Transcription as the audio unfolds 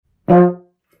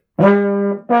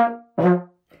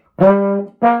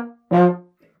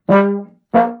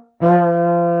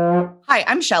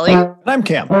I'm Shelly. And I'm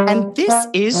Cam. And this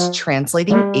is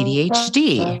Translating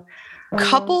ADHD.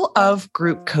 Couple of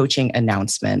group coaching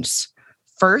announcements.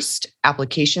 First,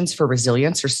 applications for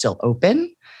Resilience are still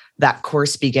open. That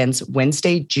course begins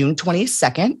Wednesday, June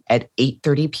 22nd at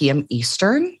 8:30 p.m.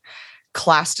 Eastern.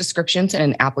 Class descriptions and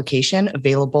an application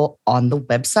available on the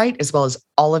website, as well as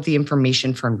all of the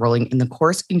information for enrolling in the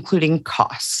course, including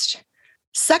cost.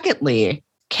 Secondly,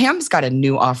 Cam's got a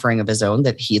new offering of his own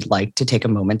that he'd like to take a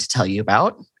moment to tell you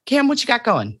about. Cam, what you got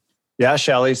going? Yeah,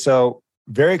 Shelly. So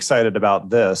very excited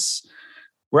about this.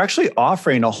 We're actually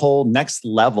offering a whole next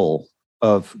level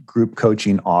of group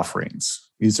coaching offerings.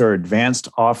 These are advanced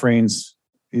offerings.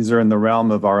 These are in the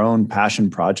realm of our own passion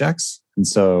projects. And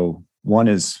so one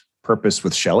is Purpose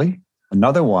with Shelly.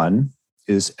 Another one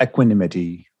is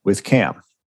Equanimity with Cam.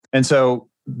 And so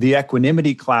the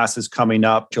Equanimity class is coming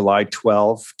up July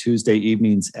 12th, Tuesday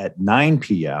evenings at 9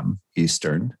 p.m.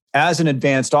 Eastern. As an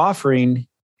advanced offering,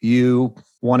 you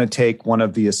want to take one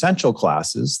of the essential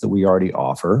classes that we already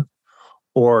offer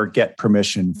or get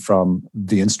permission from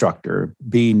the instructor,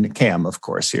 being Cam, of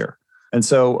course, here. And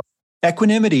so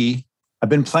Equanimity, I've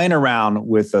been playing around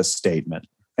with a statement,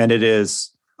 and it is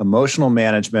emotional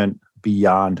management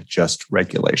beyond just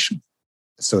regulation.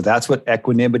 So that's what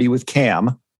Equanimity with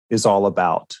Cam is all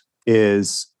about,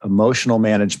 is emotional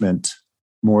management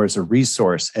more as a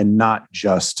resource and not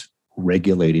just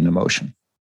regulating emotion.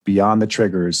 Beyond the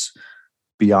triggers,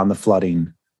 beyond the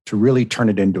flooding, to really turn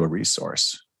it into a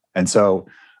resource. And so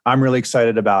I'm really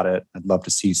excited about it. I'd love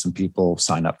to see some people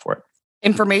sign up for it.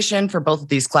 Information for both of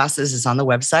these classes is on the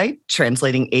website,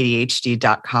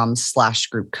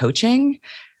 translatingadhd.com/group coaching.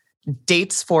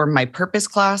 Dates for my Purpose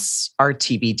class are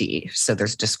TBD. So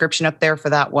there's a description up there for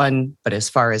that one. But as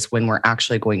far as when we're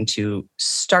actually going to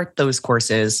start those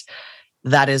courses,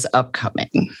 that is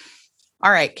upcoming.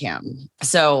 All right, Cam.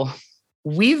 So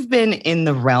we've been in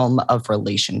the realm of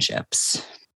relationships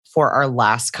for our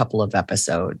last couple of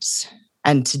episodes.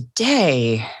 And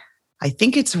today, I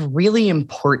think it's really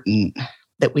important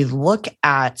that we look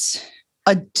at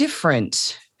a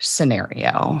different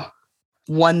scenario,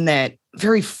 one that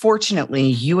very fortunately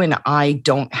you and I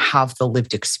don't have the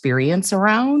lived experience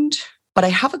around, but I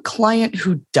have a client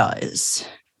who does,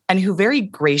 and who very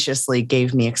graciously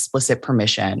gave me explicit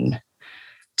permission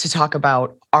to talk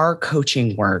about our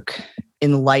coaching work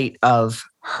in light of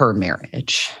her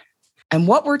marriage. And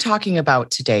what we're talking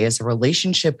about today is a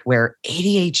relationship where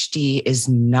ADHD is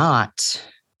not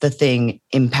the thing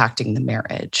impacting the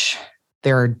marriage.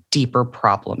 There are deeper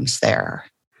problems there.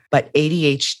 But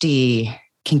ADHD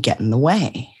can get in the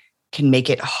way, can make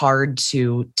it hard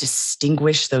to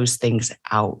distinguish those things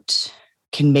out,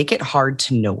 can make it hard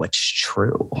to know what's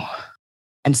true.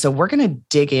 And so we're going to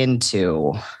dig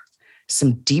into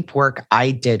some deep work I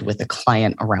did with a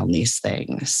client around these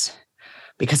things,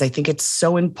 because I think it's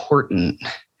so important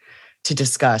to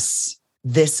discuss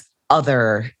this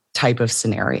other type of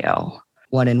scenario,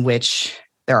 one in which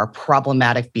there are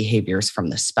problematic behaviors from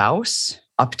the spouse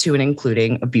up to and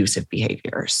including abusive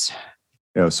behaviors.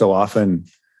 So often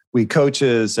we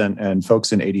coaches and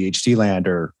folks in ADHD land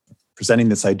are presenting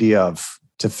this idea of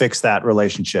to fix that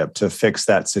relationship, to fix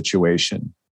that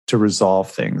situation, to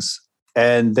resolve things,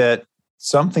 and that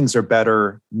some things are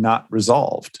better not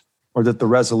resolved, or that the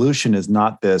resolution is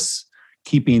not this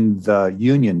keeping the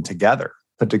union together,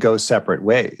 but to go separate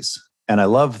ways. And I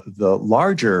love the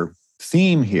larger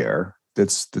theme here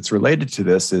that's related to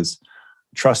this is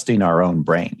trusting our own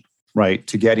brain, right?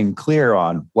 To getting clear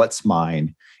on what's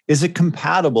mine. Is it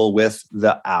compatible with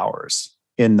the ours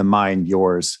in the mine,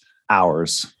 yours,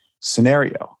 ours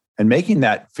scenario? And making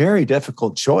that very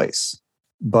difficult choice,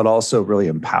 but also really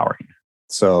empowering.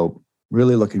 So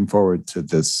really looking forward to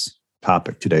this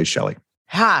topic today, Shelly.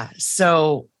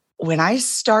 So when I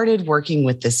started working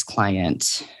with this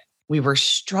client, we were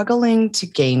struggling to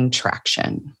gain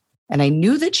traction. And I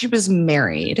knew that she was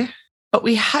married, but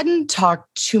we hadn't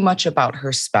talked too much about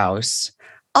her spouse,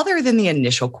 other than the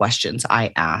initial questions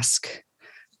I ask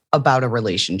about a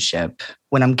relationship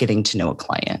when I'm getting to know a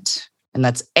client. And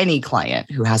that's any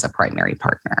client who has a primary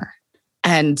partner.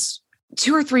 And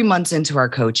 2 or 3 months into our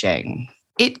coaching,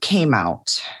 it came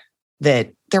out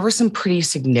that there were some pretty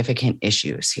significant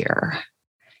issues here.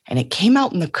 And it came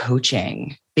out in the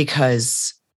coaching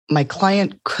because my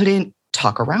client couldn't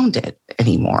talk around it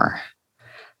anymore.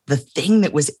 The thing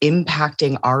that was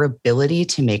impacting our ability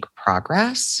to make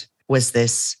progress was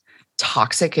this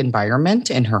toxic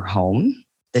environment in her home,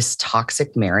 this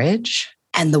toxic marriage,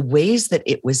 and the ways that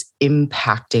it was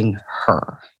impacting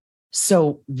her.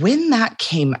 So when that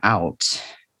came out,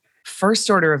 first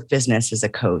order of business as a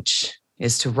coach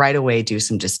is to right away do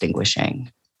some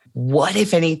distinguishing. what,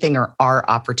 if anything, are our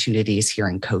opportunities here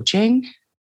in coaching?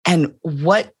 And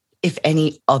what, if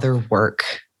any, other work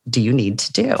do you need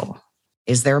to do?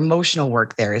 Is there emotional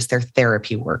work there? Is there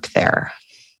therapy work there?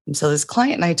 And so this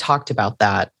client and I talked about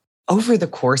that over the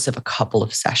course of a couple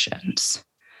of sessions.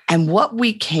 And what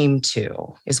we came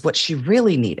to is what she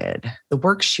really needed, the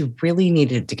work she really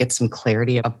needed to get some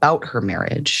clarity about her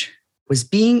marriage, was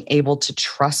being able to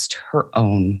trust her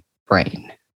own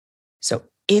brain. So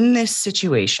in this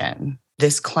situation,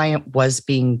 this client was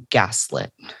being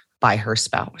gaslit by her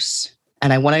spouse.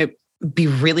 And I want to be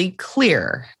really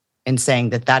clear in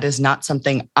saying that that is not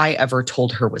something I ever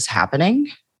told her was happening.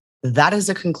 That is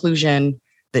a conclusion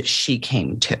that she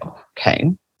came to,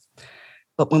 okay?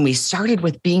 But when we started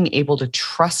with being able to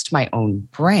trust my own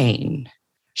brain,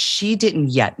 she didn't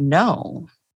yet know,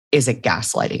 is it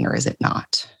gaslighting or is it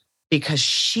not? Because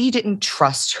she didn't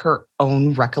trust her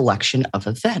own recollection of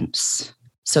events.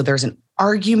 So there's an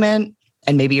argument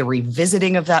and maybe a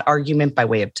revisiting of that argument by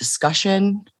way of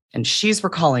discussion. And she's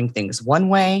recalling things one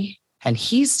way, and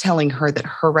he's telling her that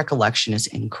her recollection is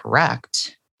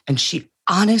incorrect. And she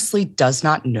honestly does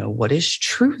not know what is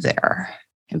true there.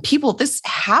 And people, this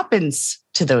happens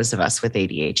to those of us with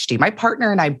ADHD. My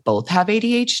partner and I both have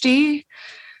ADHD.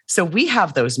 So we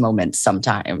have those moments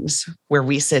sometimes where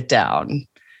we sit down.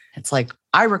 It's like,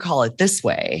 I recall it this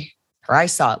way, or I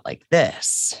saw it like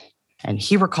this. And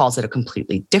he recalls it a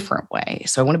completely different way.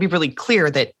 So I want to be really clear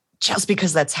that just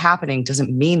because that's happening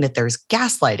doesn't mean that there's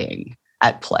gaslighting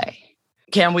at play.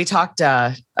 Cam, we talked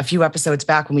a few episodes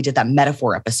back when we did that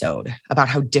metaphor episode about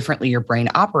how differently your brain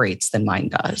operates than mine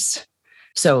does.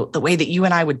 So the way that you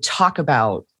and I would talk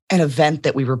about an event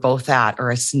that we were both at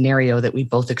or a scenario that we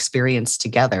both experienced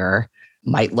together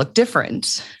might look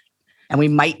different. And we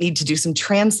might need to do some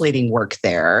translating work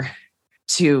there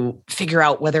to figure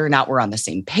out whether or not we're on the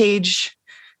same page,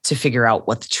 to figure out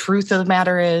what the truth of the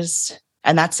matter is.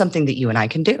 And that's something that you and I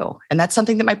can do. And that's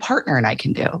something that my partner and I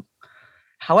can do.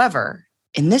 However,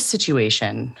 in this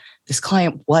situation, this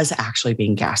client was actually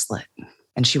being gaslit.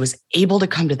 And she was able to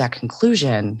come to that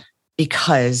conclusion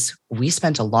because we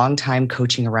spent a long time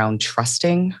coaching around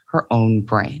trusting her own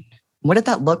brain. What did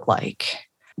that look like?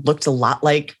 It looked a lot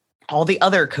like all the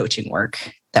other coaching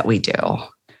work that we do.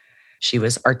 She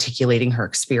was articulating her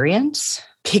experience,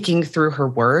 picking through her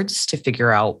words to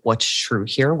figure out what's true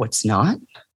here, what's not.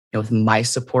 With my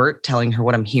support, telling her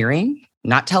what I'm hearing,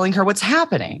 not telling her what's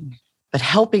happening, but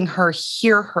helping her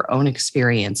hear her own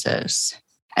experiences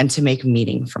and to make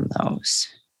meaning from those,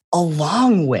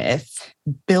 along with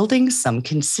building some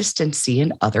consistency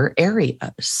in other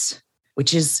areas,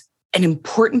 which is an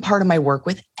important part of my work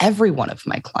with every one of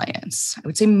my clients. I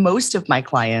would say most of my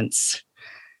clients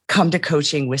come to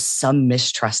coaching with some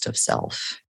mistrust of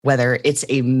self, whether it's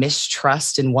a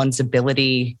mistrust in one's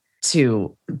ability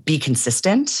to be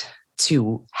consistent,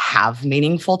 to have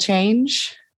meaningful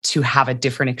change, to have a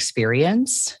different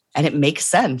experience. And it makes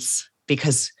sense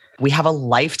because we have a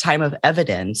lifetime of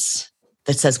evidence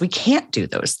that says we can't do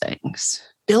those things.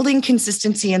 Building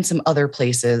consistency in some other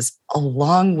places,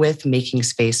 along with making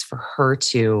space for her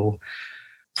to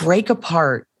break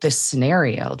apart this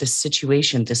scenario, this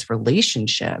situation, this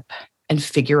relationship, and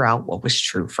figure out what was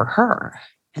true for her.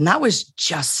 And that was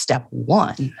just step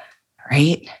one,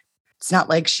 right? It's not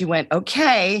like she went,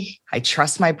 okay, I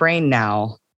trust my brain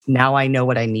now. Now I know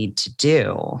what I need to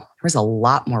do. There was a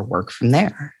lot more work from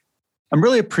there. I'm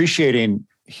really appreciating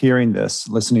hearing this,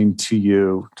 listening to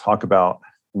you talk about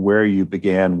where you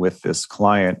began with this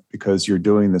client, because you're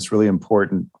doing this really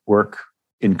important work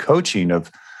in coaching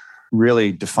of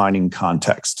really defining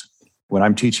context. When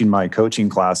I'm teaching my coaching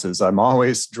classes, I'm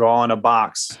always drawing a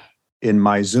box in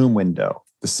my Zoom window,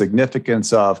 the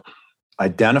significance of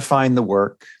identifying the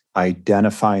work,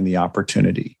 identifying the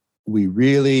opportunity. We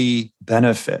really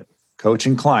benefit, coach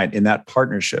and client in that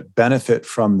partnership, benefit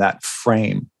from that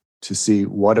frame to see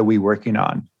what are we working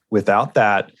on. Without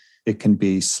that, it can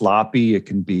be sloppy, it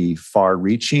can be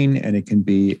far-reaching, and it can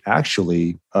be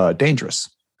actually dangerous.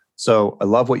 So I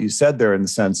love what you said there in the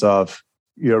sense of,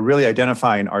 really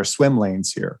identifying our swim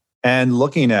lanes here and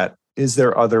looking at, is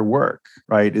there other work,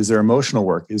 right? Is there emotional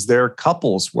work? Is there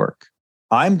couples work?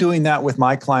 I'm doing that with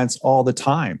my clients all the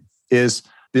time, is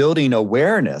building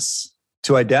awareness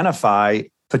to identify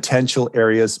potential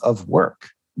areas of work,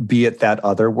 be it that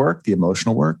other work, the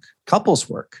emotional work, couples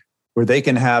work, where they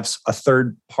can have a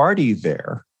third party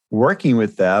there working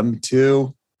with them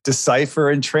to decipher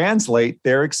and translate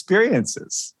their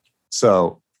experiences.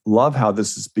 So love how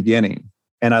this is beginning.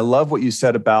 And I love what you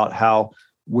said about how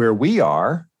where we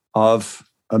are of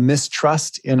a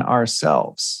mistrust in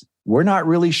ourselves. We're not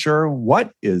really sure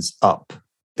what is up.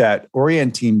 That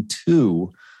orienting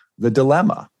to the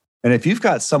dilemma. And if you've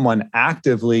got someone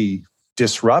actively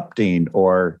disrupting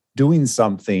or doing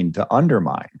something to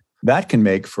undermine, that can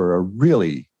make for a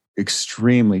really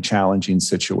extremely challenging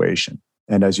situation.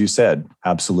 And as you said,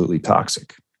 absolutely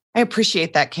toxic. I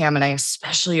appreciate that, Cam, and I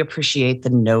especially appreciate the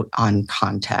note on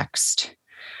context.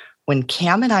 When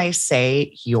Cam and I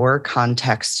say your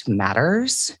context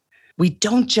matters, we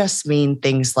don't just mean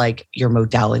things like your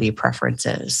modality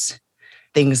preferences,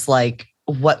 things like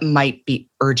what might be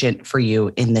urgent for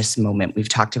you in this moment. We've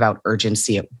talked about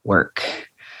urgency at work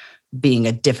being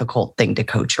a difficult thing to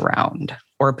coach around,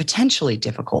 or a potentially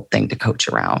difficult thing to coach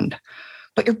around.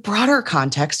 But your broader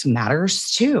context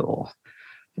matters too.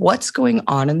 What's going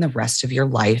on in the rest of your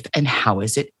life and how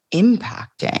is it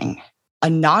impacting? A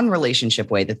non-relationship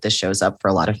way that this shows up for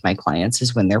a lot of my clients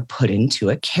is when they're put into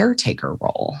a caretaker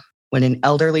role. When an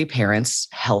elderly parent's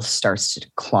health starts to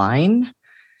decline,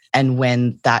 and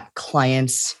when that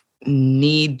client's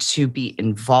need to be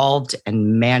involved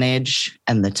and manage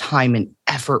and the time and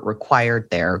effort required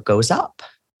there goes up.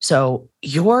 So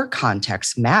your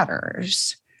context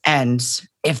matters. And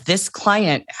if this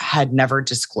client had never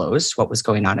disclosed what was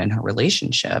going on in her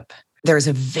relationship, there's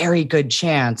a very good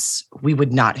chance we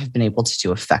would not have been able to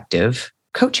do effective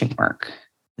coaching work.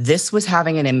 This was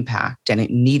having an impact and it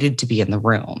needed to be in the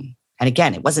room. And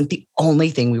again, it wasn't the only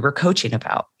thing we were coaching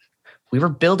about. We were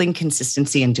building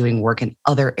consistency and doing work in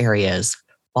other areas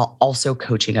while also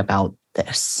coaching about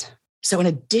this. So in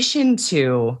addition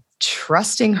to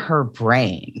trusting her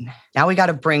brain, now we got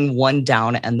to bring one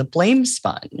down and the blame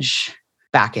sponge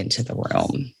back into the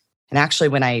room. And actually,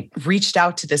 when I reached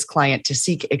out to this client to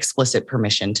seek explicit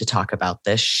permission to talk about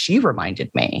this, she reminded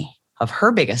me of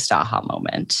her biggest aha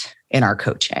moment in our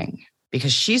coaching,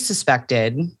 because she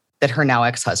suspected that her now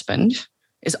ex-husband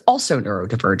is also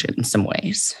neurodivergent in some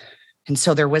ways. And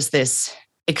so there was this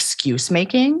excuse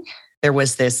making, there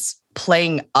was this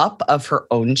playing up of her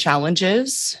own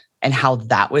challenges and how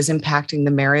that was impacting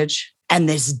the marriage, and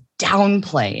this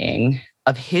downplaying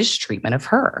of his treatment of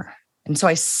her. And so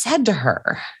I said to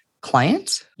her,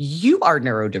 client, you are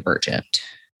neurodivergent.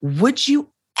 Would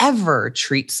you ever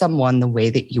treat someone the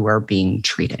way that you are being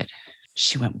treated?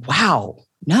 She went, wow,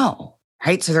 no.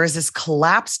 Right? So there was this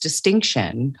collapsed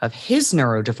distinction of his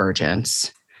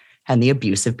neurodivergence and the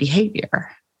abusive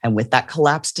behavior. And with that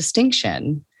collapsed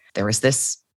distinction, there was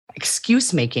this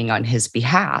excuse making on his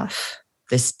behalf,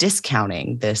 this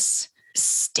discounting, this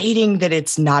stating that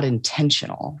it's not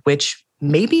intentional, which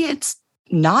maybe it's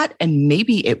not, and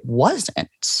maybe it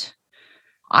wasn't.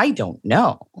 I don't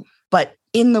know. But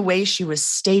in the way she was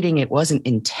stating it wasn't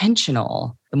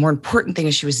intentional, the more important thing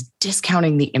is she was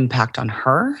discounting the impact on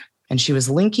her. And she was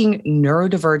linking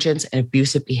neurodivergence and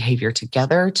abusive behavior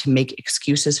together to make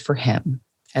excuses for him.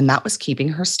 And that was keeping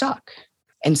her stuck.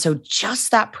 And so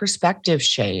just that perspective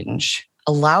change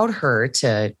allowed her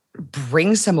to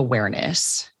bring some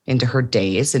awareness into her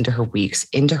days, into her weeks,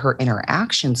 into her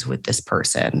interactions with this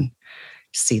person,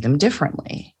 see them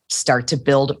differently, start to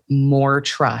build more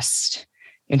trust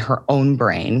in her own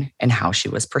brain and how she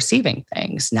was perceiving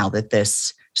things now that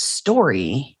this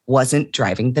story wasn't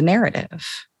driving the narrative.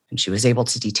 And she was able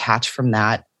to detach from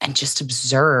that and just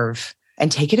observe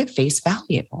and take it at face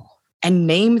value and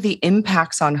name the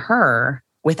impacts on her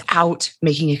without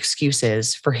making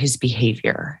excuses for his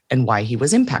behavior and why he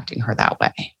was impacting her that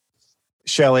way.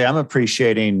 Shelley, I'm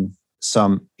appreciating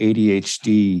some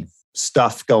ADHD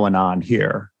stuff going on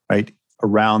here, right?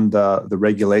 Around the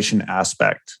regulation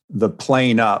aspect, the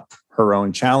playing up her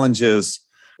own challenges,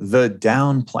 the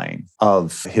downplaying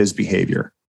of his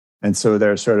behavior. And so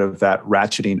there's sort of that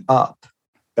ratcheting up,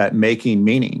 that making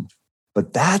meaning.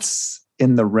 But that's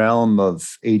in the realm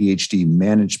of ADHD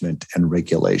management and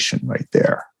regulation right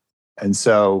there. And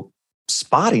so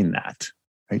spotting that,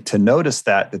 right, to notice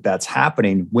that's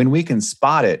happening, when we can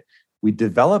spot it, we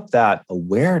develop that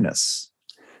awareness.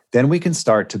 Then we can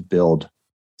start to build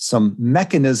some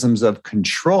mechanisms of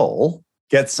control,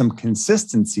 get some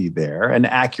consistency there, an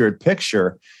accurate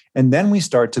picture. And then we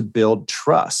start to build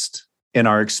trust in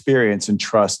our experience and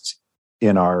trust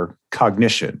in our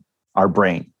cognition, our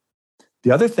brain.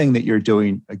 The other thing that you're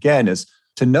doing, again, is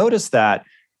to notice that,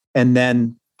 and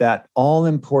then that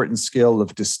all-important skill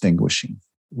of distinguishing.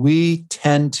 We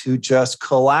tend to just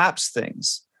collapse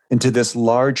things into this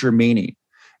larger meaning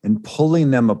and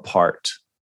pulling them apart,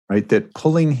 right? That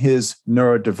pulling his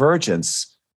neurodivergence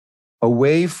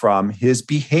away from his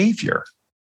behavior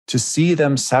to see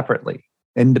them separately,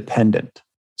 independent.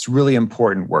 It's really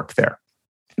important work there.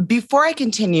 Before I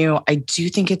continue, I do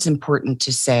think it's important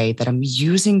to say that I'm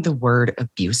using the word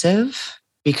abusive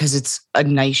because it's a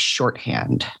nice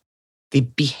shorthand. The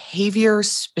behavior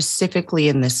specifically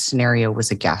in this scenario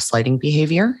was a gaslighting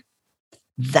behavior.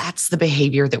 That's the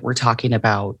behavior that we're talking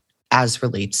about as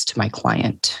relates to my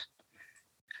client.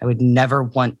 I would never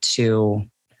want to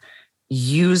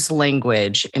use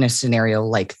language in a scenario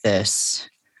like this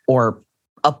or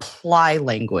apply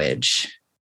language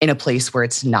in a place where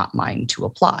it's not mine to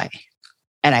apply.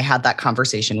 And I had that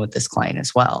conversation with this client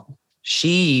as well.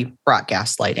 She brought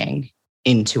gaslighting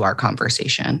into our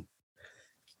conversation.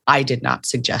 I did not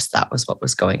suggest that was what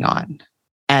was going on.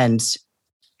 And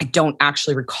I don't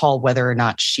actually recall whether or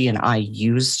not she and I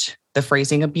used the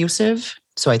phrasing abusive.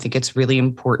 So I think it's really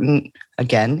important,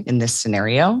 again, in this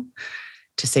scenario,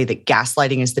 to say that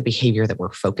gaslighting is the behavior that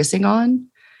we're focusing on.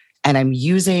 And I'm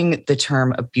using the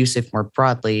term abusive more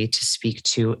broadly to speak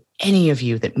to any of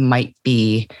you that might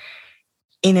be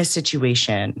in a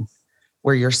situation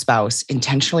where your spouse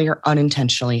intentionally or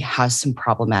unintentionally has some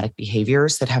problematic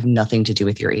behaviors that have nothing to do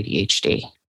with your ADHD.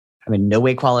 I'm in no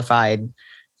way qualified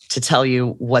to tell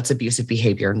you what's abusive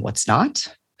behavior and what's not.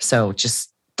 So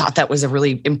just thought that was a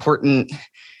really important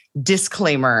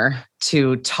disclaimer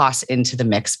to toss into the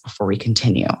mix before we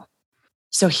continue.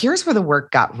 So here's where the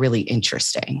work got really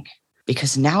interesting,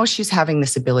 because now she's having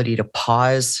this ability to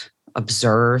pause,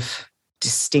 observe,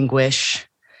 distinguish,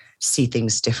 see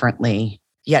things differently.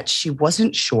 Yet she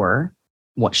wasn't sure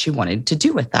what she wanted to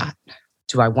do with that.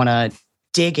 Do I want to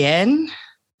dig in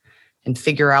and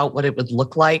figure out what it would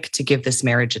look like to give this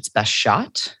marriage its best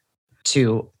shot,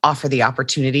 to offer the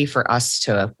opportunity for us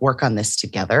to work on this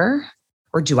together?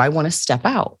 Or do I want to step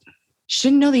out? She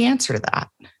didn't know the answer to that.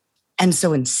 And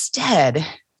so instead,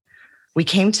 we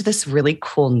came to this really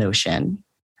cool notion,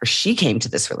 or she came to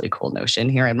this really cool notion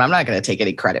here, and I'm not going to take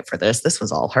any credit for this. This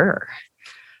was all her,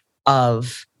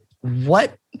 of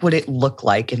what would it look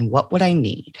like and what would I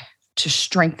need to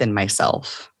strengthen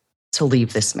myself to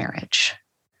leave this marriage?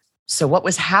 So what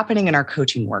was happening in our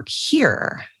coaching work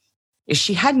here is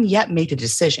she hadn't yet made a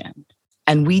decision,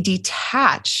 and we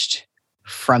detached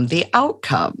from the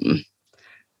outcome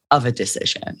of a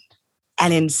decision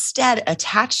and instead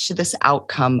attached to this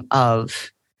outcome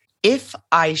of, if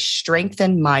I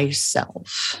strengthen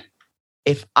myself,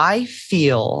 if I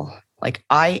feel like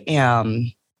I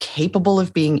am capable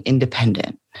of being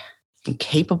independent and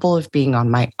capable of being on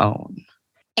my own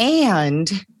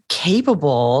and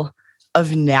capable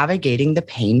of navigating the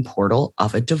pain portal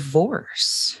of a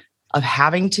divorce, of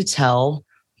having to tell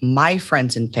my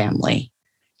friends and family,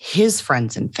 his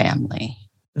friends and family,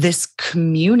 this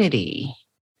community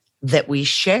that we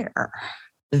share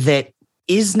that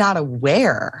is not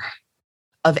aware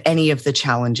of any of the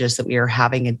challenges that we are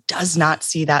having and does not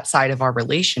see that side of our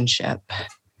relationship,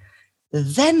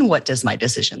 then what does my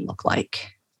decision look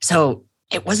like? So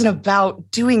it wasn't about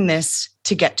doing this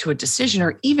to get to a decision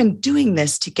or even doing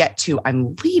this to get to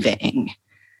I'm leaving.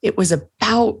 It was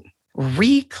about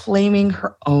reclaiming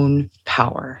her own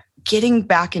power, getting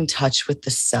back in touch with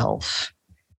the self,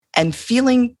 and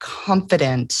feeling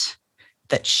confident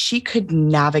that she could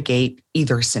navigate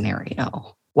either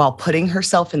scenario while putting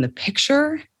herself in the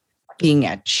picture, being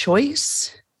at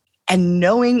choice, and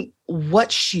knowing what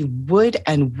she would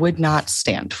and would not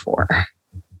stand for.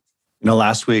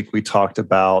 Last week we talked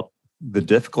about the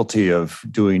difficulty of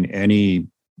doing any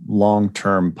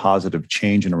long-term positive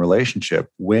change in a relationship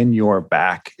when your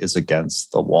back is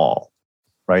against the wall,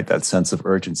 right? That sense of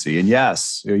urgency. And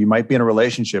yes, you might be in a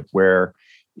relationship where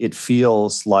it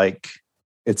feels like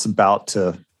it's about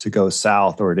to go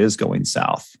south, or it is going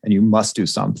south, and you must do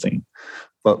something.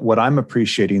 But what I'm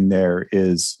appreciating there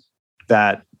is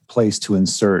that place to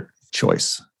insert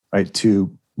choice, right?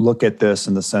 To look at this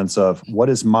in the sense of, what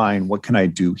is mine? What can I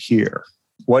do here?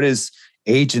 What is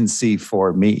agency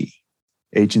for me?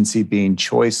 Agency being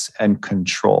choice and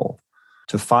control.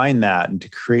 To find that and to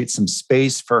create some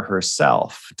space for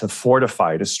herself, to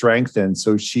fortify, to strengthen,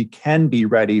 so she can be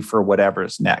ready for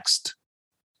whatever's next.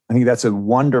 I think that's a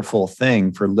wonderful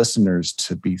thing for listeners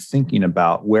to be thinking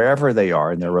about wherever they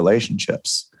are in their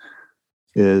relationships,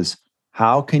 is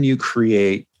how can you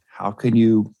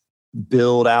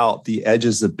build out the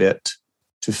edges a bit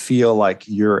to feel like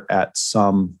you're at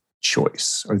some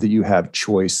choice, or that you have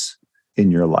choice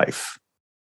in your life.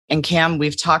 And Cam,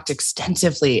 we've talked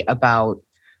extensively about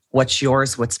what's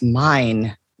yours, what's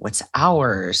mine, what's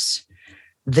ours.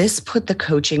 This put the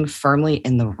coaching firmly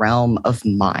in the realm of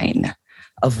mine,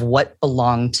 of what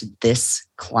belonged to this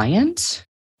client,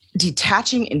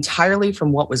 detaching entirely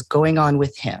from what was going on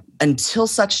with him until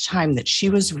such time that she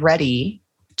was ready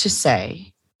to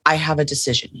say, I have a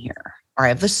decision here, or I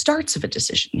have the starts of a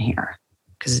decision here.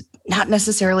 Because not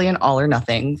necessarily an all or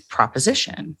nothing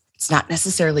proposition. It's not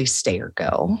necessarily stay or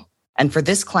go. And for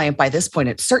this client, by this point,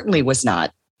 it certainly was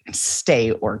not stay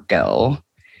or go.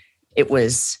 It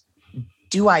was,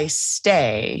 do I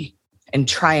stay and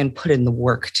try and put in the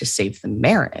work to save the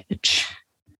marriage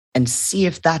and see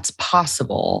if that's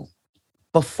possible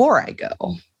before I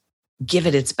go, give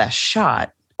it its best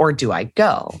shot, or do I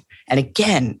go? And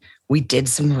again, we did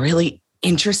some really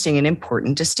interesting and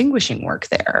important distinguishing work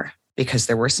there because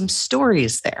there were some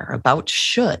stories there about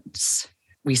shoulds.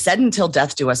 We said, until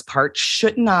death do us part,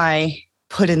 shouldn't I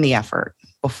put in the effort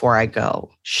before I go?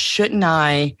 Shouldn't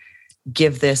I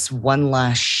give this one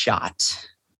last shot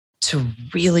to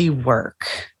really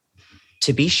work,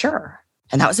 to be sure?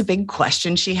 And that was a big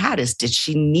question she had, is did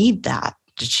she need that?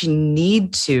 Did she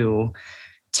need to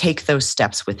take those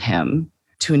steps with him,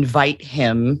 to invite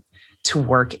him to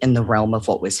work in the realm of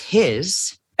what was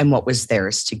his and what was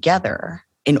theirs together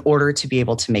in order to be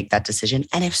able to make that decision?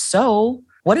 And if so,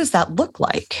 what does that look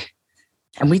like?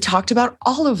 And we talked about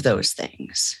all of those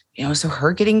things, so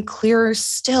her getting clearer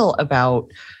still about,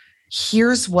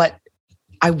 here's what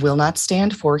I will not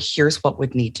stand for, here's what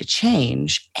would need to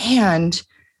change. And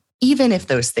even if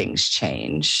those things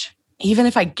change, even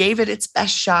if I gave it its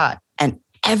best shot and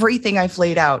everything I've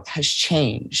laid out has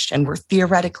changed and we're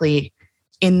theoretically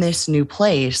in this new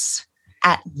place,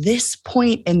 at this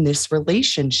point in this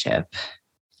relationship,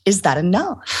 is that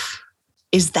enough?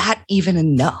 Is that even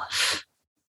enough?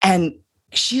 And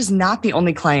she is not the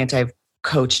only client I've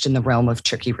coached in the realm of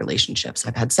tricky relationships.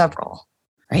 I've had several,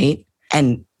 right?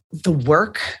 And the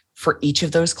work for each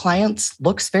of those clients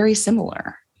looks very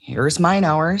similar. Here's mine,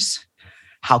 ours.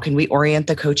 How can we orient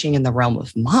the coaching in the realm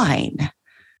of mine?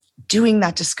 Doing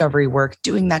that discovery work,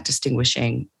 doing that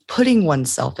distinguishing, putting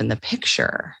oneself in the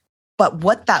picture. But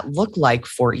what that looked like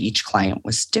for each client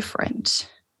was different.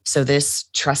 So this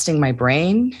trusting my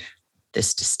brain,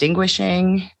 this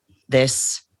distinguishing,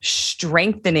 this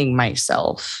strengthening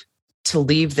myself to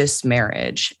leave this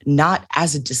marriage, not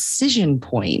as a decision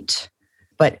point,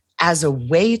 but as a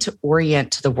way to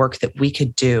orient to the work that we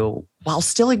could do while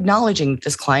still acknowledging that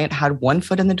this client had one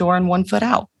foot in the door and one foot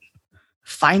out.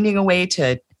 Finding a way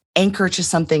to anchor to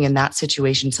something in that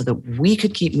situation so that we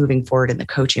could keep moving forward in the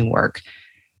coaching work.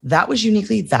 That was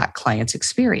uniquely that client's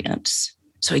experience.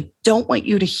 So I don't want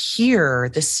you to hear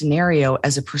this scenario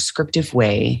as a prescriptive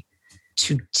way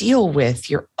to deal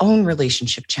with your own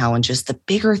relationship challenges. The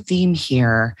bigger theme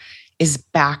here is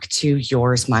back to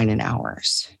yours, mine, and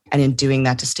ours. And in doing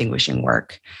that distinguishing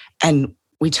work. And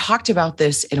we talked about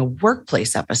this in a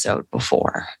workplace episode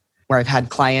before, where I've had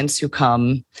clients who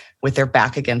come with their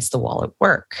back against the wall at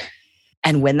work.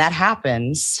 And when that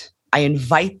happens, I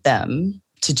invite them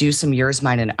to do some yours,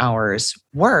 mine, and ours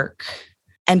work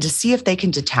and to see if they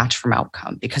can detach from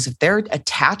outcome. Because if they're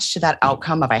attached to that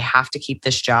outcome of I have to keep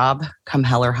this job come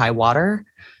hell or high water,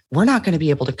 we're not going to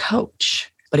be able to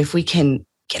coach. But if we can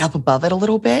get up above it a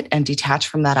little bit and detach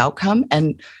from that outcome,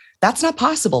 and that's not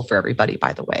possible for everybody,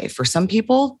 by the way. For some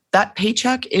people, that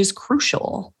paycheck is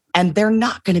crucial and they're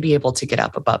not going to be able to get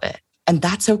up above it. And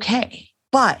that's okay.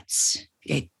 But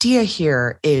the idea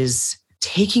here is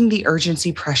taking the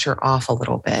urgency pressure off a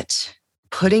little bit,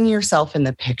 putting yourself in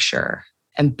the picture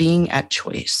and being at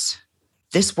choice.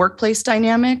 This workplace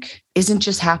dynamic isn't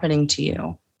just happening to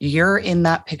you. You're in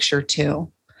that picture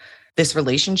too. This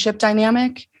relationship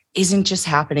dynamic isn't just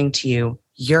happening to you.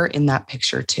 You're in that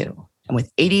picture too. And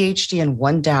with ADHD and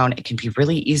one down, it can be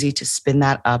really easy to spin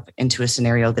that up into a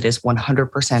scenario that is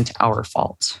 100% our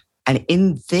fault. And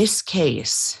in this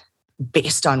case,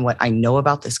 based on what I know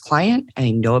about this client and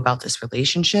I know about this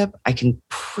relationship, I can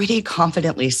pretty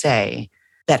confidently say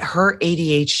that her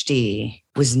ADHD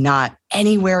was not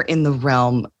anywhere in the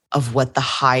realm of what the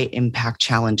high impact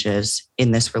challenges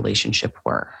in this relationship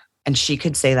were. And she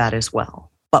could say that as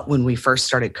well. But when we first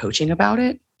started coaching about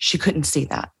it, she couldn't see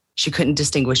that. She couldn't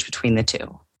distinguish between the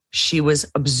two. She was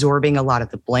absorbing a lot of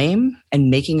the blame and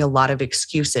making a lot of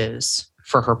excuses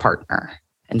for her partner.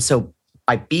 And so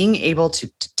by being able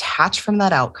to detach from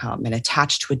that outcome and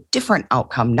attach to a different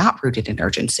outcome, not rooted in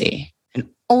urgency and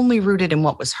only rooted in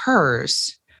what was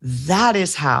hers, that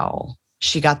is how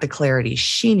she got the clarity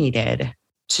she needed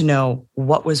to know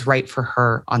what was right for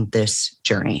her on this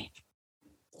journey.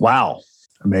 Wow.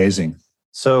 Amazing.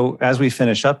 So as we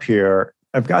finish up here,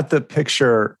 I've got the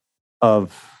picture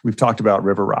of, we've talked about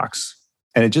river rocks.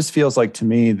 And it just feels like to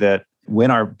me that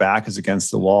when our back is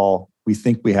against the wall, we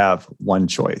think we have one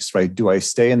choice, right? Do I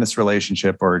stay in this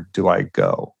relationship or do I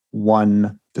go?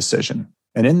 One decision.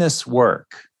 And in this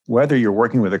work, whether you're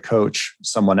working with a coach,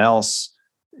 someone else,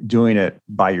 doing it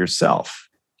by yourself,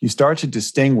 you start to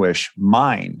distinguish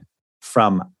mine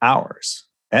from ours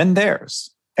and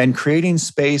theirs and creating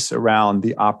space around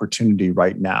the opportunity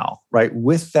right now, right?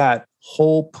 With that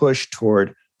whole push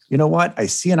toward, you know what? I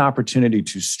see an opportunity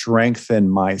to strengthen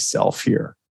myself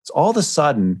here. So all of a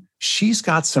sudden, she's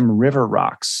got some river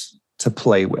rocks to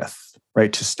play with,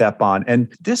 right? To step on.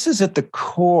 And this is at the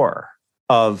core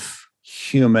of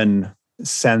human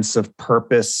sense of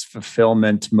purpose,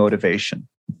 fulfillment, motivation.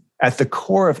 At the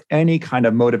core of any kind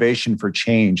of motivation for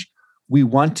change, we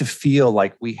want to feel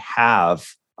like we have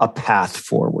a path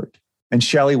forward. And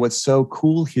Shelley, what's so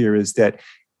cool here is that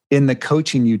in the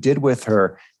coaching you did with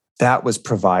her, that was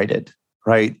provided,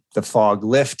 right? The fog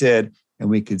lifted and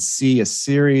we could see a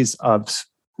series of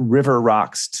river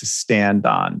rocks to stand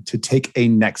on, to take a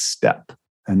next step.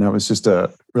 And that was just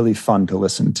really fun to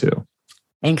listen to.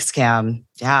 Thanks, Cam.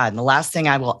 Yeah. And the last thing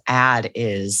I will add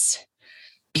is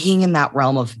being in that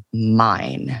realm of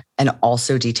mine and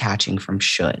also detaching from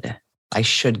should. I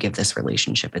should give this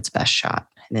relationship its best shot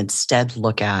and instead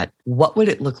look at what would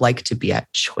it look like to be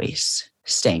at choice,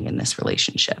 staying in this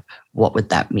relationship? What would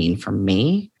that mean for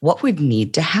me? What would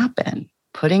need to happen?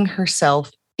 Putting herself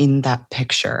in that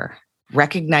picture,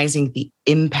 recognizing the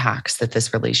impacts that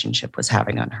this relationship was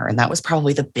having on her. And that was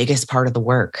probably the biggest part of the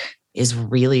work, is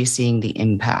really seeing the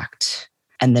impact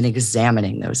and then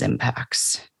examining those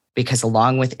impacts. Because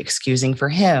along with excusing for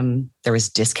him, there was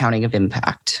discounting of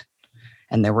impact.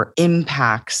 And there were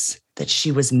impacts that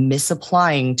she was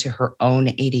misapplying to her own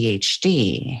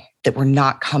ADHD that were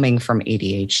not coming from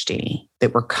ADHD,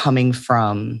 that were coming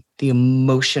from the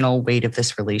emotional weight of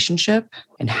this relationship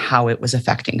and how it was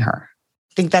affecting her.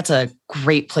 I think that's a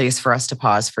great place for us to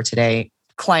pause for today.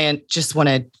 Client, just want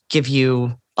to give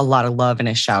you a lot of love and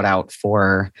a shout out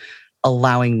for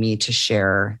allowing me to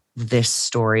share this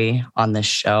story on this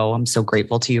show. I'm so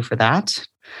grateful to you for that.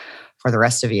 For the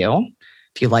rest of you,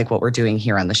 if you like what we're doing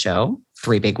here on the show,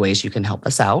 3 big ways you can help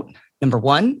us out. Number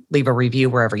 1, leave a review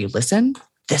wherever you listen.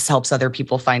 This helps other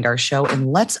people find our show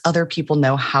and lets other people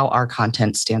know how our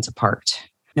content stands apart.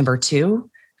 Number 2,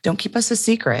 don't keep us a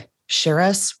secret. Share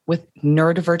us with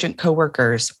neurodivergent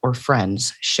coworkers or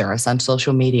friends. Share us on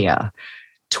social media.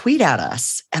 Tweet at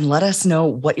us and let us know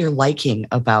what you're liking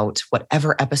about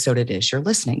whatever episode it is you're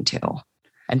listening to.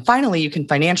 And finally, you can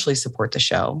financially support the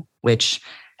show, which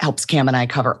helps Cam and I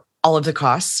cover all of the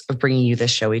costs of bringing you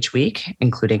this show each week,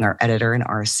 including our editor and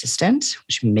our assistant,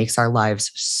 which makes our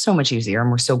lives so much easier. And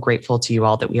we're so grateful to you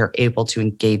all that we are able to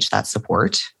engage that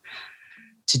support.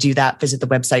 To do that, visit the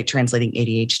website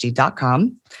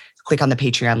translatingadhd.com. Click on the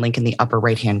Patreon link in the upper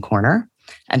right-hand corner.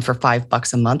 And for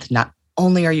 $5 a month, not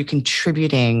only are you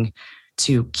contributing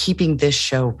to keeping this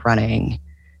show running,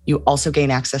 you also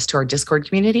gain access to our Discord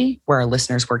community where our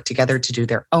listeners work together to do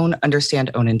their own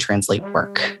understand, own, and translate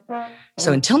work.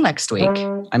 So until next week,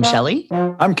 I'm Shelley.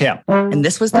 I'm Cam. And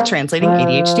this was the Translating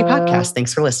ADHD podcast.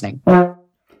 Thanks for listening.